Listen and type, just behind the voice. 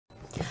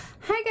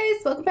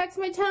guys, welcome back to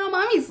my channel,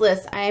 Mommy's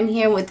List. I am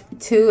here with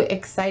 2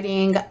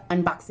 exciting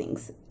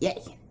unboxings.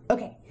 Yay.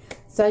 Okay,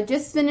 so I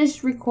just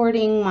finished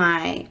recording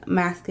my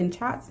mask and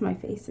chats. My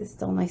face is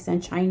still nice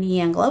and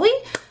shiny and glowy,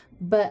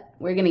 but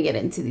we're gonna get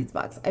into these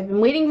boxes. I've been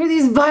waiting for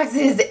these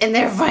boxes and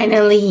they're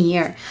finally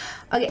here.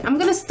 Okay, I'm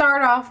gonna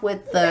start off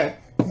with the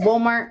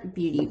Walmart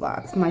beauty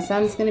box. My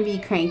son's gonna be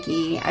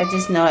cranky. I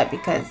just know it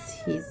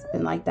because he's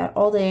been like that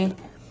all day.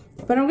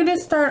 But I'm gonna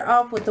start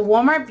off with the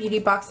Walmart beauty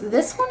box.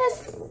 This one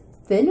is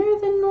thinner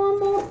than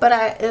normal, but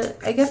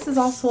I guess it's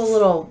also a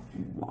little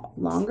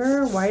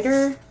longer,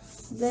 wider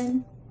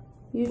than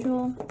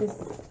usual.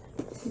 It's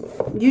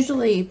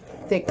usually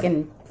thick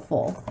and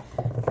full.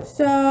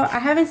 So I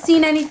haven't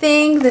seen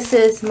anything. This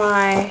is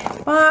my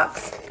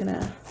box. I'm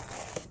gonna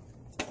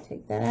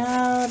take that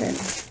out and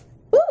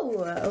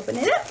open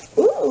it up.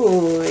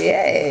 Ooh,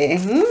 yay.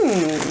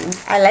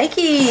 I like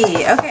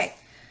it. Okay.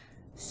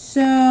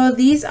 So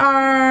these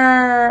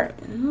are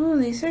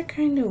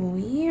kind of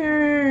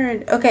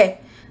weird. Okay,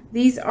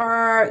 these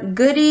are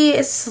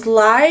Goody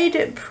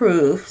slide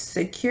proof,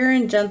 secure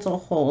and gentle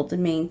hold,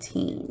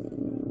 maintaining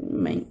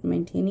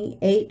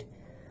 8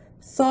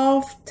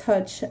 soft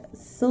touch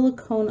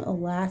silicone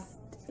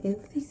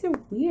elastic. These are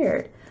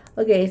weird.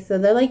 Okay, so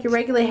they're like your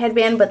regular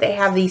headband, but they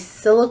have these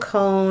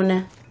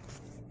silicone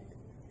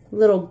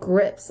little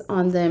grips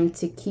on them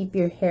to keep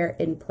your hair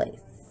in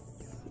place.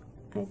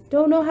 I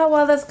don't know how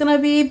well that's gonna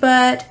be,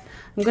 but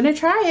I'm gonna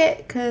try it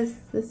because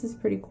this is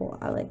pretty cool.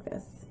 I like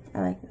this.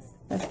 I like this.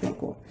 That's pretty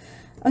cool.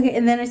 Okay,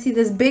 and then I see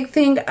this big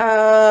thing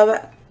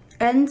of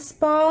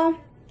Spa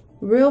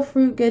real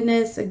fruit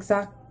goodness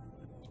exact.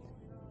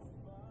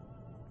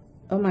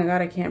 Oh my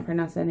god, I can't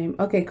pronounce that name.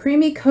 Okay,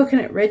 creamy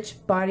coconut rich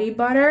body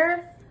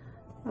butter.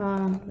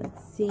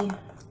 Let's see.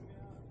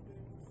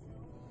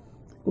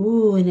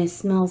 Ooh, and it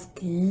smells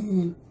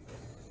good.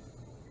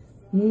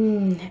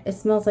 It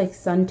smells like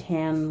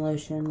suntan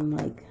lotion,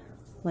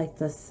 like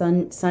the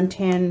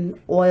suntan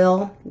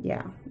oil.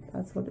 Yeah,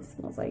 that's what it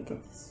smells like.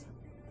 It's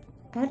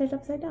had it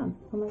upside down.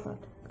 Oh my god.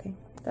 Okay,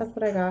 that's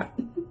what I got.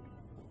 And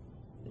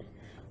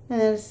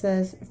then it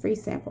says free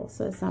sample,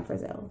 so it's not for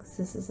sale because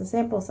this is a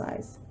sample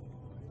size.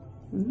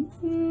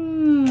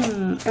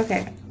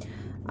 Okay.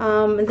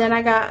 And then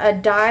I got a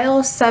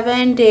Dial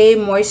 7-day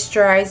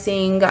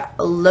moisturizing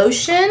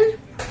lotion.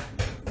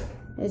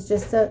 It's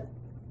just a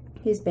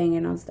He's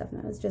banging on stuff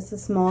now. It's just a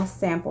small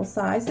sample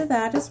size of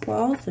that as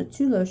well. So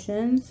 2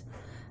 lotions.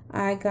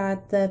 I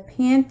got the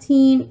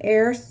Pantene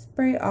Air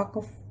Spray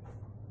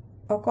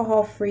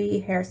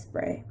alcohol-free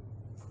hairspray.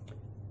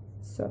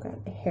 So I got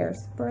a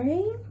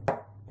hairspray.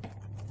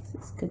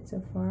 This is good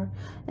so far.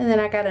 And then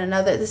I got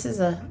another. This is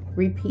a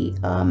repeat.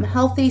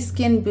 Healthy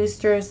Skin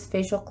Boosters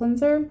facial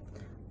cleanser.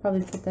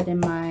 Probably put that in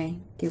my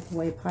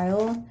giveaway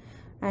pile.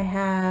 I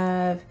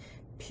have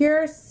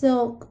Pure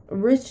Silk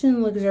Rich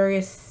and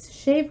Luxurious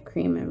Shave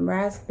Cream and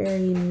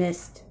Raspberry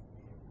Mist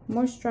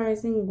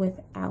moisturizing with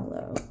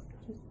aloe.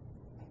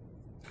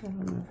 I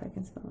don't know if I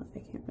can smell it. I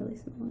can't really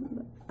smell it,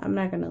 but I'm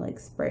not gonna like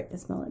spray it to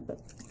smell it. But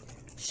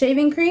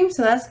shaving cream,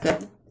 so that's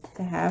good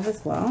to have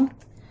as well.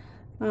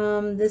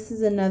 This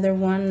is another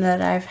one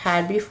that I've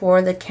had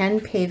before, the Ken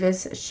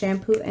Pavis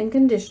shampoo and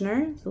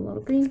conditioner. It's a little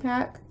green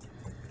pack.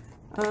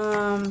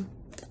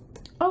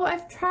 Oh,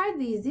 I've tried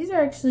these. These are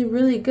actually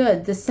really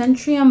good. The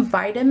Centrium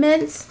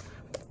Vitamins.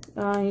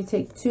 You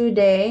take 2 a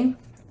day,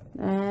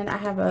 and I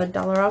have a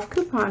 $1 off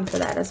coupon for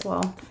that as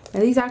well.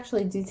 And these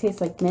actually do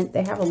taste like mint.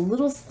 They have a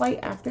little slight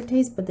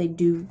aftertaste, but they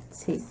do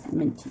taste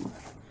minty.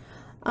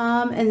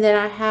 And then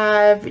I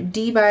have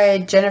D by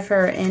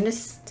Jennifer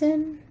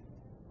Aniston.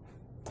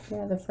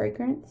 Yeah, the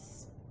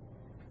fragrance.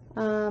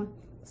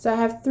 So I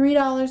have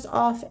 $3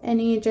 off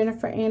any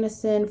Jennifer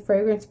Aniston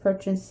fragrance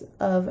purchase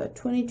of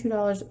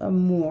 $22 or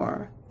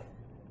more,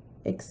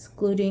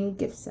 excluding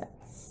gift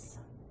sets.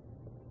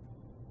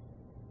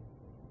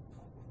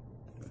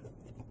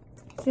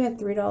 She had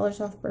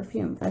 $3 off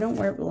perfume. I don't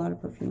wear a lot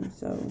of perfume,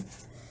 so.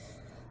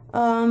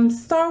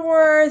 Star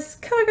Wars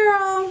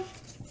CoverGirl.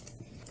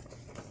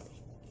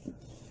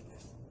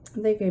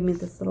 They gave me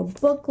this little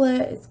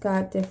booklet. It's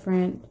got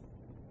different.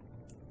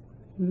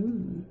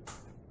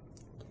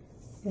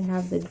 They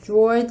have the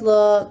droid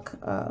look,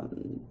 the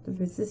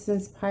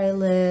Resistance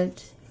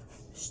pilot,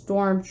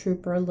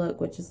 Stormtrooper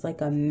look, which is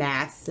like a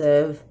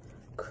massive,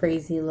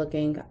 crazy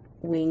looking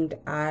winged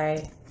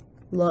eye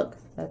look.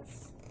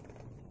 That's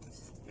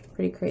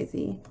pretty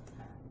crazy.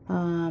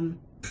 The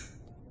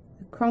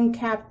Chrome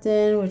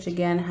Captain, which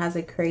again has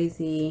a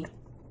crazy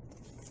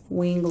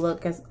wing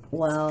look as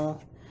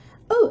well.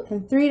 Oh,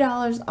 and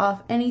 $3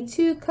 off any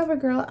 2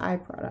 CoverGirl eye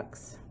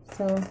products.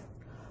 So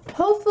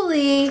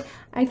hopefully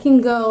I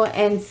can go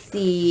and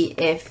see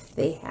if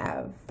they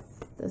have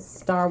the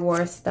Star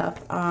Wars stuff.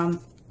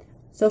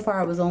 So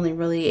far I was only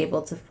really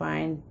able to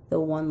find the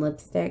one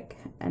lipstick,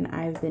 and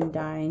I've been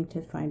dying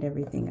to find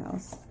everything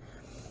else.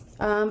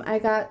 I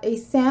got a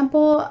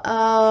sample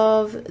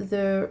of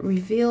the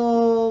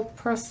Reveal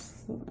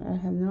Press. I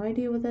have no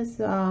idea what this.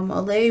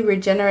 Olay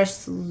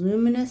Regenerous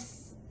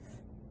Luminous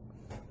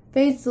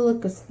Fades the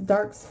look of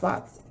dark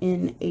spots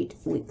in 8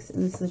 weeks.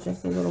 And this is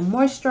just a little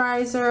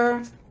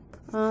moisturizer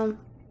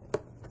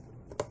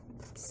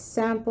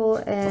sample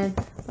and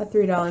a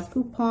 $3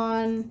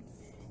 coupon.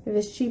 If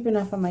it's cheap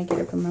enough, I might get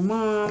it from my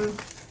mom.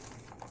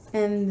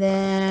 And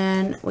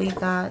then we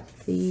got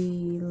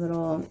the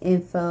little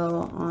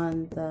info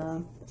on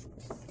the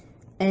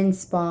End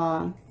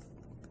Spa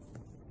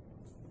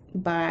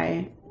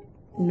by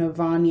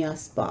Nirvana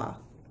Spa.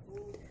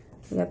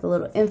 We got the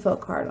little info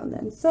card on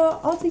them. So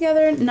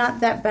altogether, not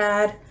that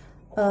bad.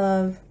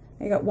 I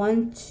got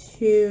 1,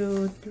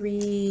 2,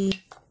 3,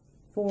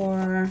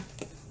 4,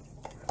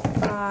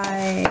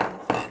 5,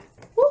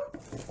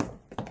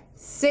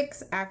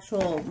 6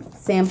 actual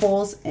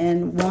samples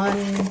and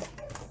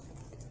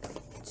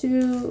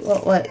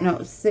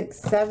 6,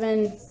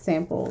 7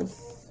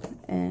 samples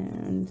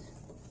and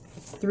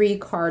 3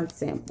 card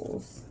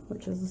samples,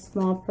 which is a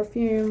small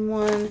perfume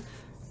one,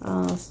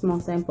 a small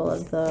sample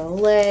of the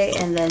Olay,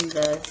 and then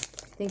I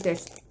think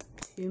there's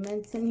 2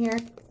 mints in here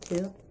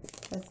too.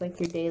 That's like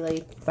your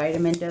daily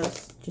vitamin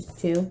dose, just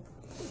 2.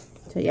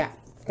 So yeah,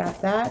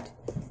 got that.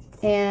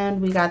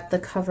 And we got the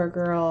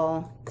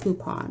CoverGirl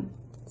coupon.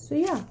 So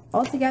yeah,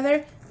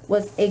 altogether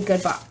was a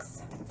good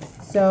box.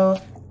 So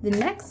the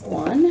next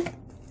one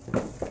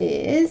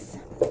is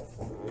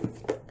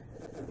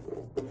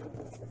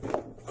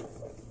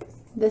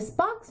this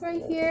box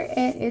right here,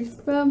 and it's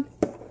from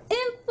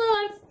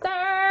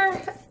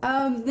influenster.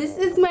 This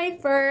is my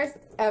first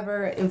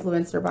ever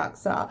influencer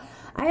box. So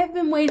I have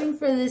been waiting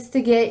for this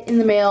to get in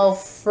the mail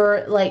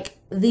for like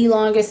the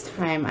longest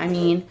time. I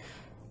mean,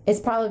 it's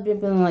probably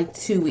been like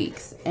 2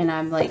 weeks, and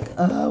I'm like,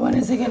 oh, when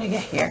is it gonna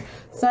get here?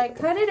 So I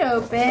cut it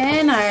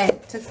open. I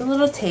took the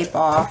little tape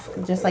off,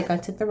 just like I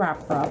took the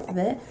wrapper off of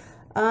it.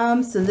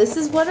 So this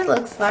is what it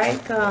looks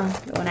like.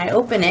 When I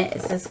open it,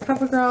 it says,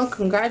 CoverGirl,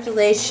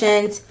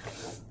 congratulations.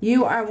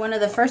 You are one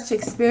of the first to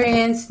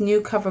experience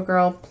new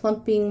CoverGirl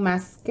Plumping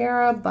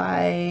Mascara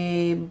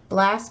by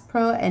Blast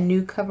Pro and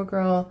new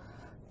CoverGirl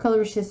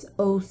Colorlicious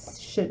O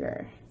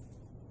Sugar.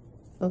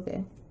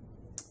 Okay.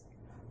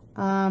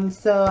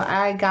 So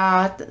I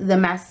got the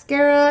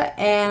mascara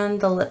and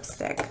the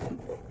lipstick.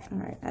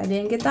 Alright, I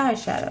didn't get the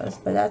eyeshadows,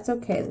 but that's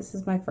okay. This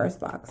is my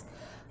first box.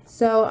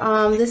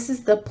 So, this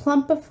is the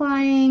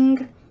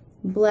Plumpifying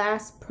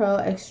Blast Pro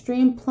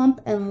Extreme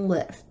Plump and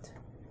Lift.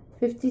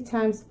 50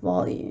 times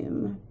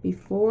volume,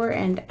 before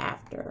and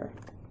after.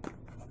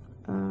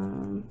 Let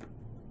me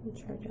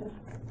try to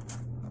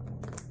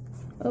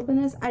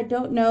open this. I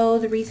don't know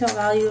the retail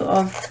value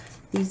of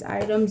these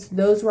items.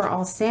 Those were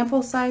all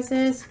sample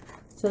sizes.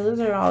 So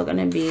those are all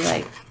gonna be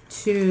like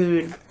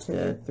 $2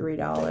 to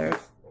 $3.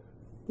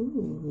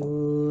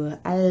 Ooh,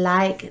 I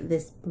like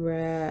this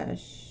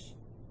brush.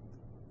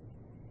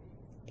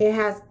 It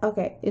has,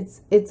 okay,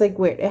 it's like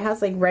weird. It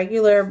has like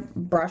regular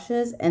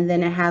brushes, and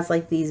then it has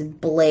like these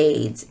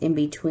blades in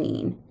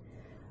between.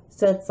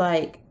 So it's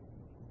like,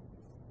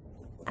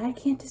 I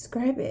can't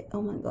describe it.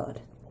 Oh my god.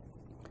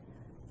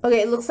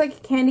 Okay, it looks like a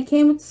candy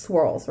cane with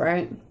swirls,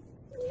 right?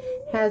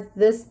 It has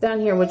this down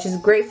here, which is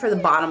great for the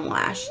bottom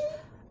lash.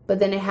 But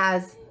then it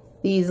has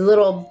these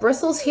little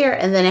bristles here,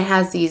 and then it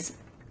has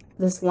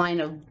this line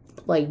of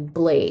like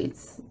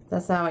blades.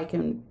 That's how I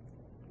can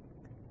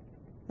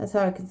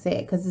say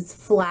it, because it's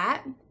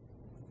flat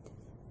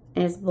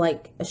and it's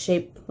like a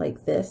shape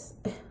like this,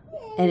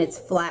 and it's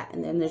flat,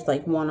 and then there's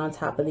like one on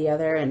top of the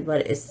other,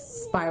 but it's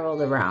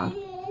spiraled around.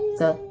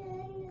 So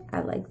I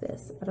like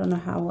this. I don't know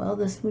how well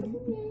this would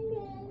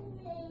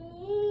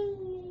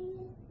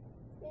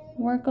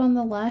work on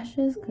the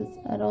lashes, because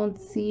I don't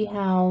see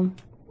how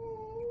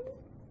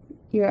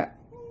your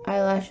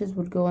eyelashes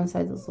would go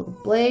inside those little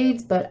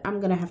blades, but I'm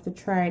gonna have to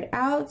try it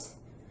out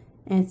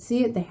and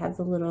see it. They have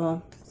the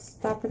little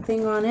stopper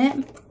thing on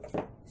it.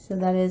 So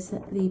that is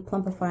the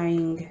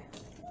Plumpifying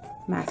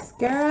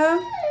mascara.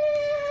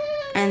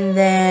 And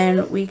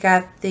then we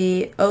got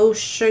the O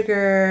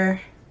Sugar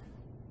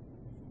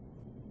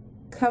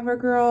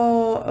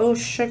CoverGirl O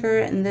Sugar,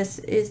 and this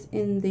is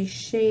in the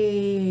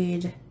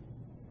shade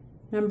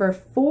number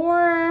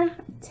 4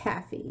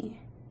 Taffy.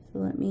 So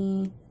let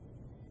me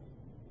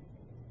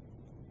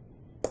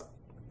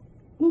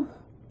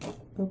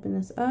open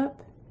this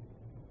up.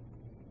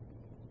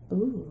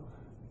 Ooh,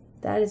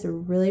 that is a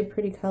really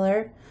pretty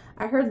color.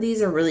 I heard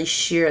these are really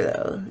sheer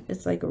though.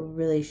 It's like a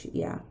really,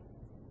 yeah.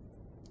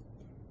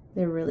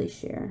 They're really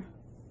sheer.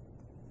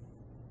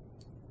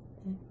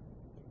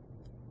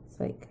 It's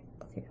like,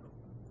 okay.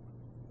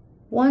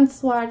 1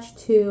 swatch,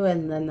 2,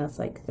 and then that's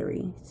like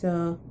 3.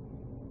 So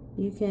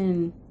you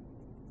can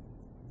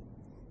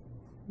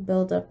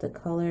build up the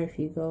color if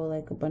you go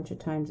like a bunch of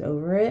times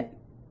over it.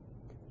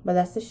 But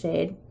that's the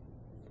shade.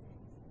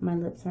 My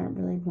lips aren't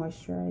really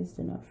moisturized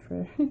enough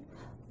for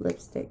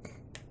lipstick.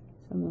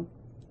 So I'm gonna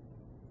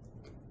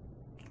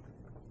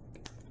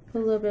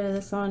put a little bit of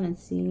this on and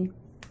see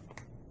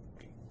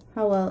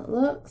how well it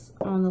looks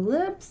on the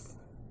lips.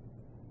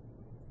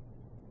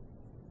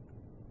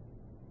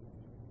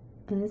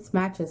 And this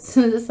matches.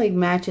 This like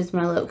matches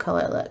my lip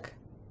color look.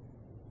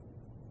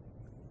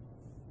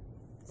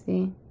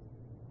 See?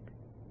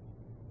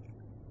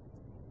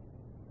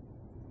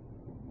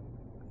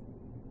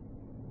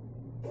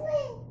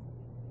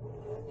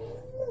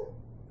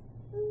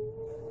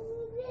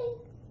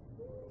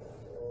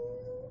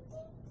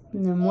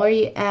 more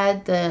you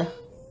add, the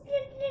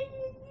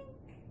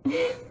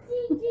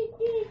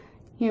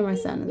hear my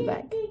son in the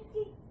back.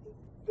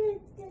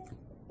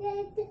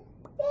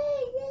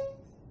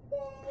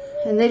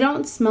 And they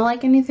don't smell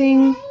like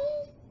anything.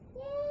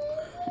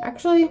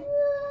 Actually,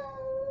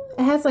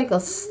 it has like a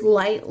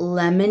slight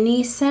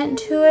lemony scent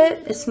to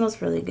it. It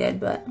smells really good,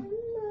 but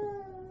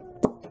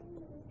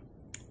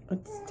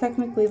it's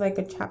technically like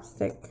a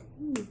chapstick,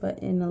 but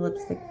in a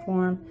lipstick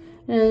form.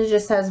 And it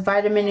just has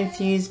vitamin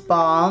infused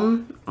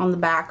balm on the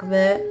back of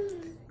it.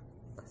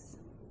 That's,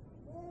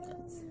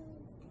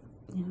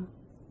 you know,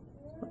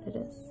 what it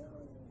is.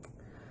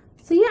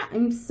 So yeah,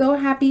 I'm so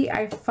happy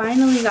I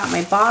finally got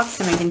my box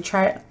and I can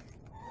try it.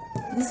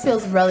 This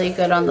feels really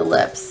good on the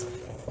lips.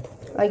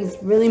 Like, it's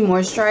really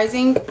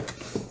moisturizing.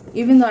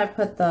 Even though I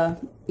put the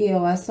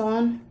EOS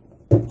on,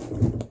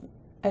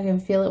 I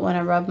can feel it when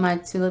I rub my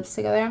two lips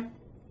together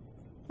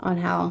on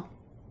how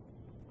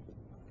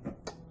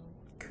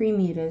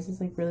creamy it is.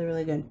 It's like really,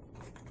 really good.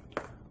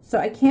 So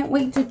I can't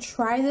wait to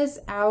try this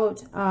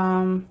out.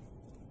 Let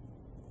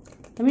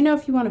me know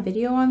if you want a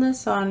video on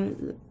this,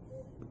 on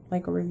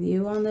like a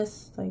review on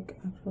this, like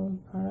actual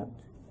product.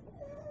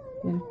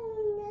 Yeah.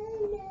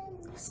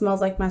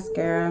 Smells like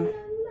mascara.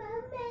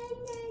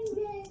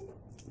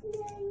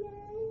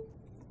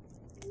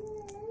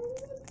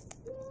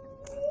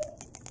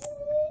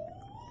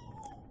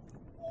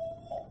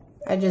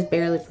 I just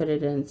barely put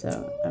it in,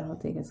 so I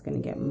don't think it's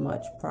going to get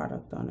much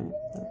product on it.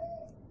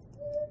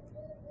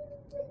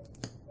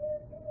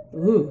 But.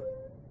 Ooh.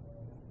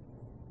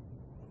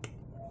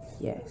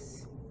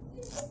 Yes.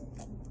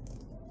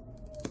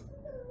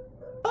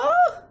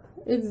 Oh!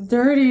 It's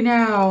dirty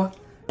now.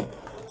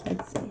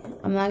 Let's see.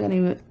 I'm not going to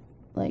even,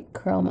 like,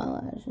 curl my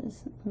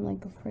lashes. I'm,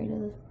 like, afraid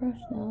of this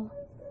brush now.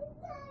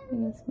 I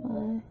think it's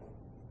my...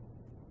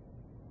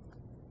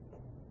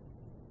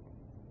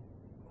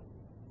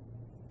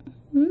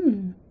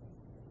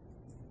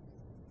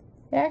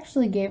 It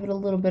actually gave it a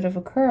little bit of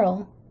a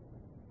curl.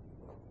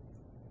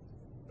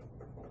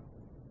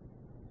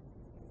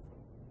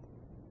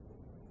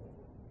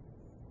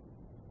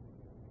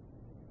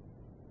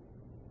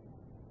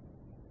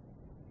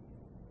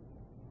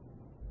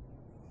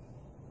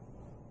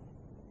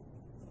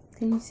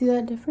 Can you see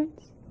that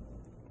difference?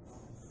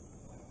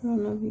 I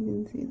don't know if you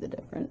can see the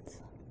difference.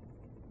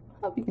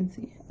 I hope you can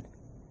see it.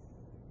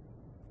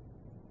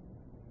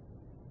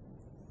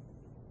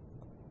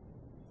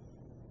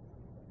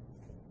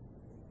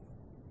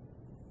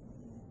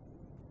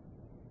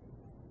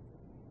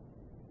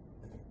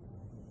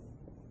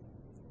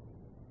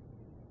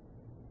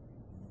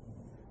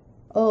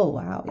 Oh,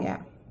 wow, yeah.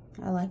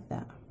 I like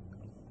that.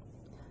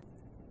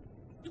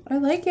 I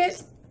like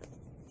it.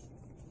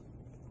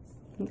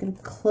 I'm going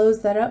to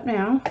close that up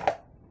now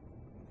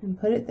and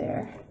put it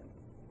there.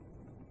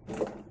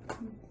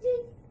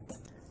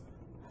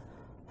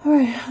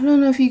 Alright, I don't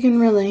know if you can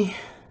really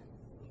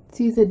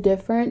see the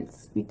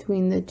difference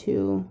between the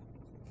two.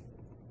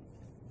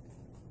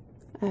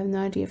 I have no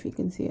idea if you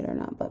can see it or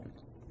not, but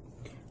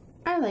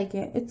I like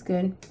it. It's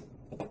good.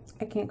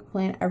 I can't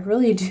complain. I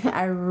really do.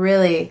 I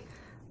really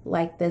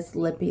like this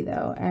lippy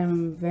though.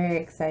 I'm very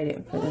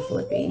excited for this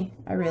lippy.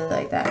 I really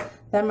like that.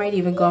 That might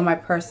even go in my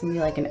purse and be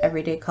like an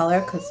everyday color,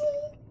 because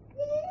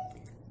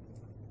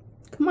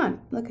come on,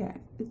 look at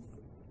it. It's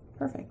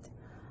perfect.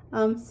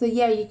 So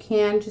yeah, you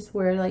can just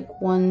wear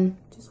like one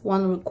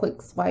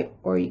quick swipe,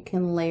 or you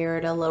can layer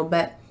it a little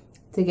bit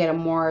to get a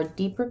more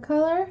deeper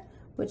color,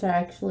 which I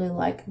actually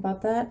like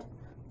about that.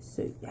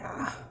 So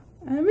yeah,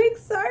 I'm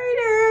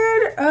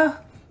excited.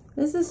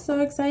 This is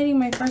so exciting.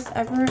 My first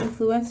ever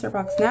influencer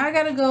box. Now I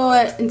gotta go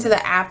into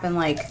the app and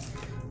like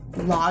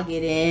log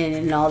it in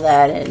and all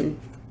that and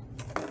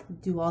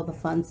do all the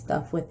fun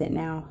stuff with it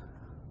now.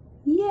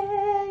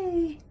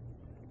 Yay!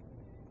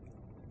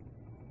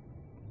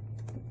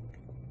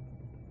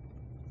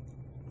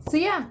 So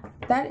yeah,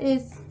 that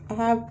is, I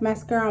have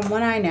mascara on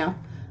one eye now.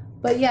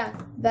 But yeah,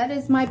 that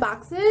is my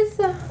boxes.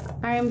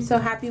 I am so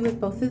happy with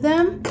both of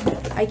them.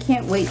 I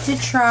can't wait to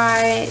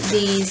try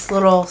these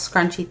little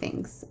scrunchy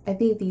things. I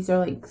think these are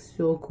like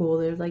so cool.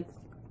 They're like,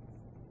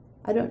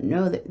 I don't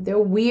know, they're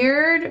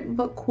weird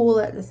but cool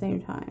at the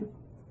same time.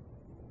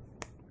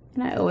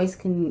 And I always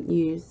can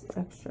use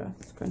extra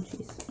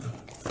scrunchies.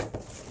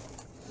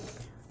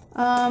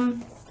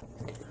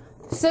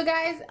 So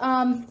guys,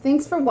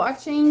 thanks for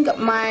watching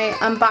my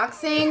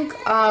unboxing.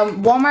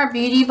 Walmart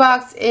beauty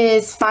box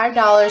is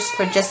 $5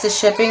 for just the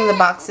shipping. The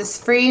box is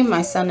free.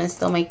 My son is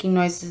still making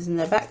noises in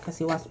the back because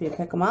he wants me to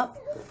pick him up,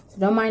 so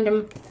don't mind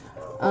him.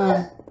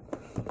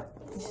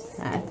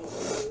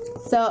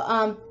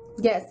 So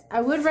yes,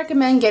 I would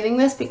recommend getting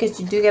this because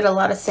you do get a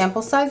lot of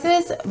sample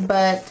sizes,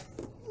 but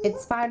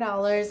it's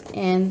 $5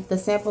 and the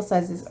sample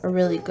sizes are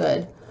really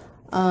good.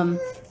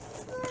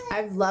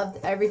 I've loved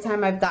every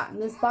time I've gotten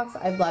this box.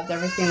 I've loved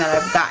everything that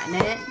I've gotten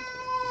in it.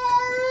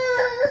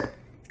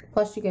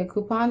 Plus you get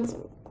coupons.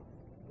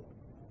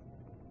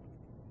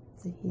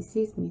 So he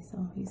sees me, so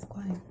he's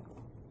quiet.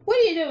 What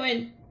are you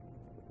doing?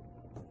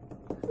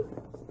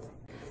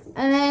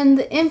 And then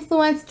the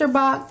influencer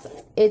box,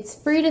 it's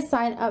free to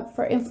sign up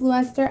for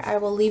influencer. I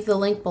will leave the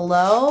link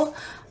below.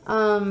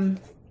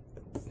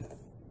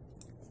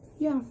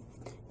 Yeah,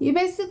 you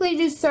basically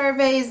do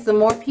surveys. The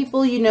more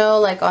people you know,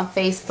 like on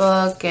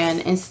Facebook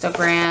and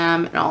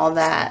Instagram and all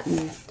that,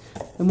 and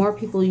the more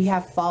people you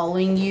have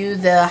following you,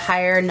 the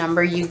higher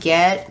number you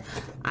get.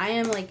 I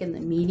am like in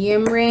the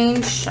medium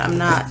range. I'm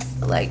not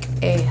like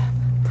a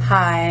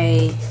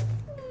high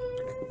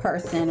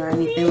person or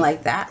anything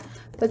like that.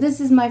 But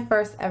this is my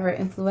first ever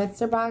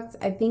influencer box.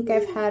 I think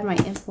I've had my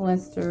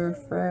influencer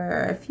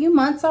for a few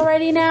months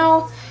already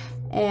now,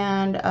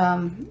 and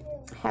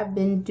have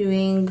been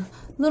doing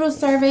little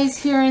surveys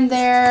here and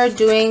there,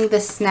 doing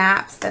the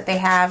snaps that they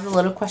have, the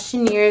little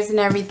questionnaires and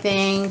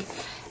everything.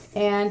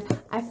 And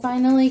I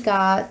finally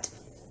got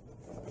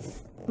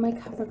my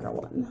CoverGirl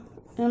one.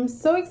 And I'm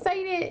so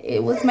excited.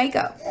 It was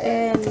makeup,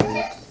 and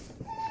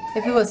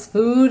if it was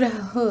food,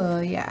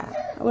 oh yeah,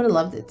 I would have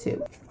loved it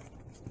too.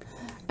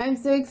 I'm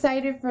so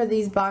excited for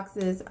these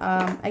boxes.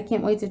 I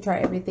can't wait to try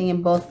everything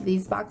in both of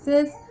these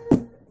boxes. But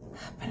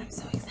I'm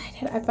so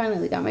excited. I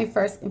finally got my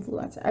first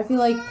influencer. I feel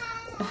like,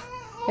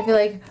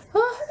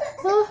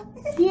 oh,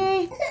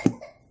 yay.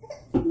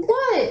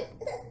 What?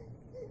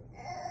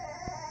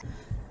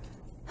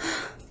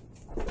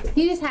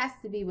 He just has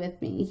to be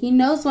with me. He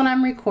knows when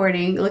I'm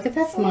recording. Look at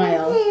that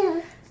smile.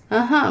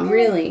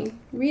 Really,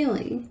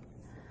 really.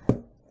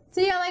 So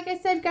yeah, like I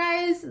said,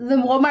 guys, the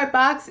Walmart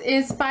box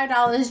is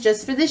 $5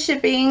 just for the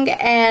shipping,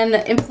 and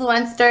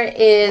influencer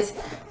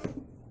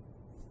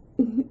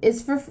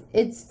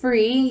it's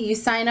free. You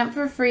sign up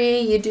for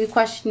free. You do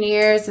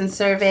questionnaires and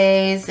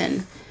surveys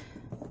and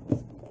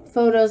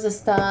photos of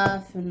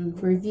stuff and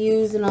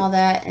reviews and all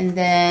that, and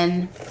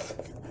then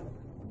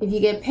if you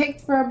get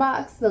picked for a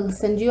box, they'll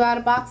send you out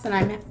a box, and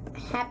I'm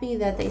happy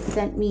that they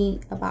sent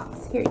me a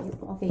box. Here,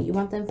 okay, you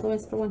want the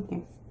influencer one?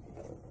 Here.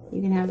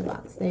 You can have the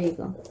box. There you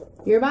go.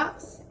 Your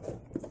box?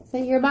 Is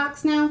that your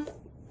box now?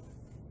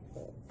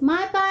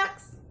 My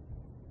box?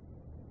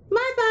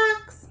 My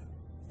box?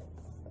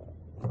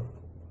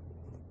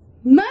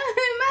 My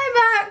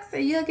box! Are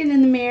you looking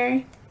in the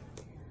mirror?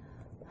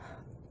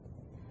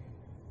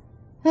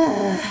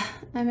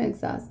 I'm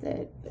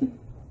exhausted.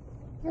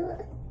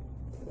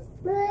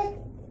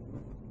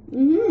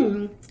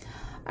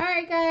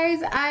 Alright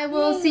guys, I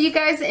will see you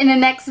guys in the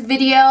next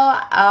video.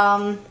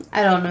 I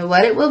don't know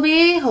what it will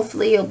be.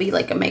 Hopefully it'll be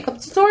like a makeup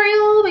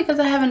tutorial, because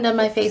I haven't done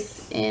my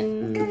face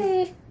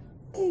in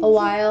a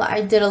while.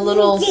 I did a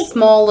little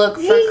small look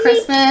for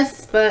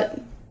Christmas, but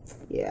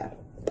yeah.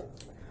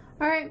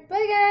 Alright,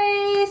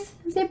 bye guys.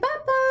 Say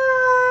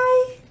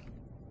bye-bye.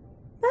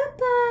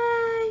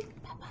 Bye-bye.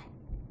 Bye-bye.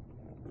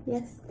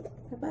 Yes,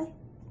 bye-bye.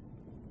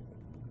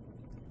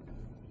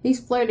 He's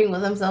flirting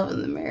with himself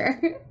in the mirror.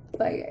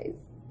 Bye guys.